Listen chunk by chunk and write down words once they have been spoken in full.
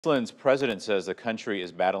Iceland's president says the country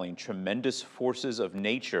is battling tremendous forces of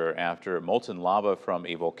nature after molten lava from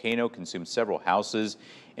a volcano consumed several houses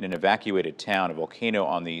in an evacuated town. A volcano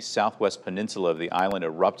on the southwest peninsula of the island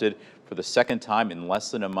erupted for the second time in less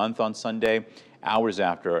than a month on Sunday, hours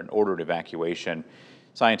after an ordered evacuation.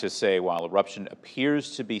 Scientists say while eruption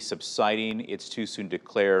appears to be subsiding, it's too soon to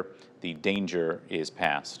declare the danger is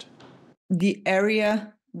past. The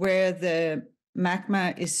area where the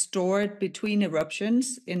magma is stored between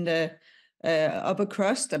eruptions in the upper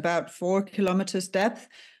crust, about 4 kilometers depth,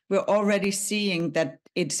 we're already seeing that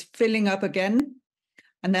it's filling up again.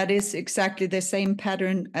 And that is exactly the same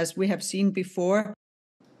pattern as we have seen before.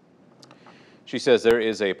 She says there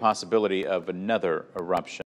is a possibility of another eruption.